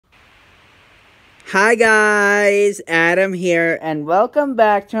Hi guys, Adam here, and welcome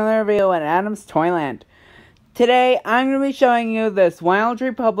back to another video in Adam's Toyland. Today, I'm going to be showing you this Wild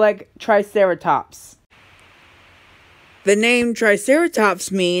Republic triceratops. The name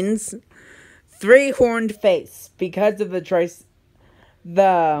triceratops means three-horned face because of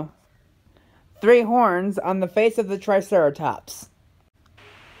the three horns on the face of the triceratops.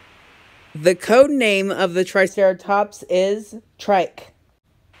 The code name of the triceratops is trike.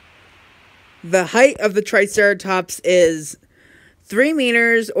 The height of the triceratops is 3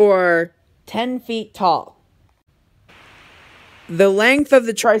 meters or 10 feet tall. The length of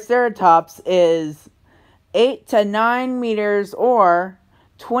the triceratops is 8 to 9 meters or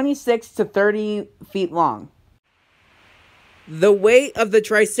 26 to 30 feet long. The weight of the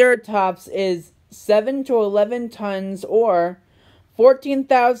triceratops is 7 to 11 tons or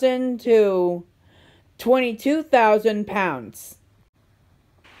 14,000 to 22,000 pounds.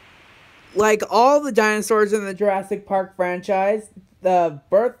 Like all the dinosaurs in the Jurassic Park franchise, the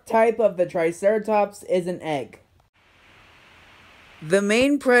birth type of the triceratops is an egg. The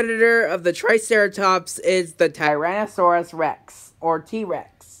main predator of the triceratops is the Tyrannosaurus rex, or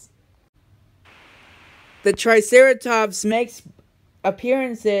T-Rex. The triceratops makes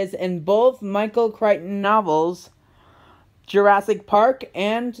appearances in both Michael Crichton novels, Jurassic Park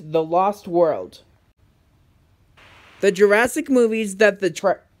and The Lost World. The Jurassic movies that the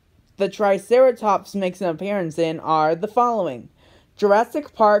Triceratops makes an appearance in are the following: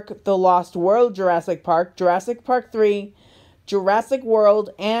 Jurassic Park, The Lost World, Jurassic Park 3, Jurassic World,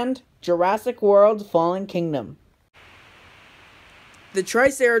 and Jurassic World Fallen Kingdom. The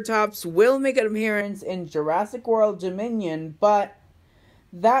Triceratops will make an appearance in Jurassic World Dominion, but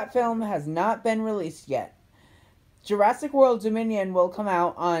that film has not been released yet. Jurassic World Dominion will come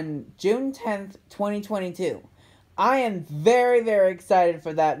out on June 10th, 2022. I am very, very excited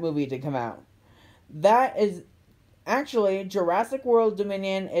for that movie to come out. That is actually, Jurassic World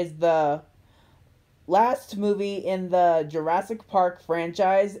Dominion is the last movie in the Jurassic Park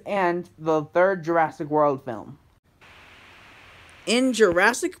franchise and the third Jurassic World film. In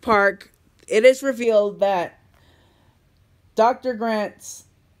Jurassic Park, it is revealed that Dr. Grant's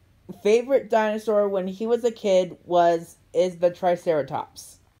favorite dinosaur when he was a kid is the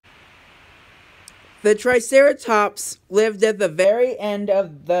Triceratops. The Triceratops lived at the very end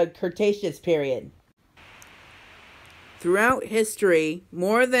of the Cretaceous period. Throughout history,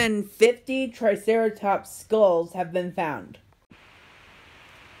 more than 50 Triceratops skulls have been found.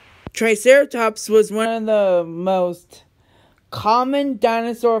 Triceratops was one of the most common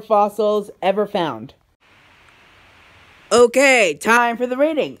dinosaur fossils ever found. Okay, time for the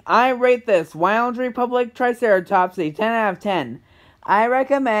rating. I rate this Wild Republic Triceratops a 10 out of 10. I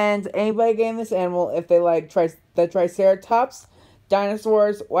recommend anybody getting this animal if they like the Triceratops,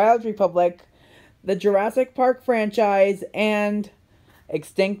 dinosaurs, Wild Republic, the Jurassic Park franchise, and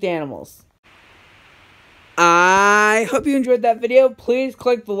extinct animals. I hope you enjoyed that video. Please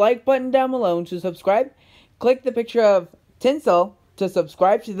click the like button down below to subscribe. Click the picture of Tinsel to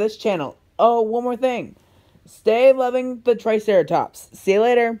subscribe to this channel. Oh, one more thing. Stay loving the Triceratops. See you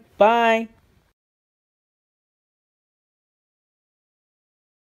later. Bye.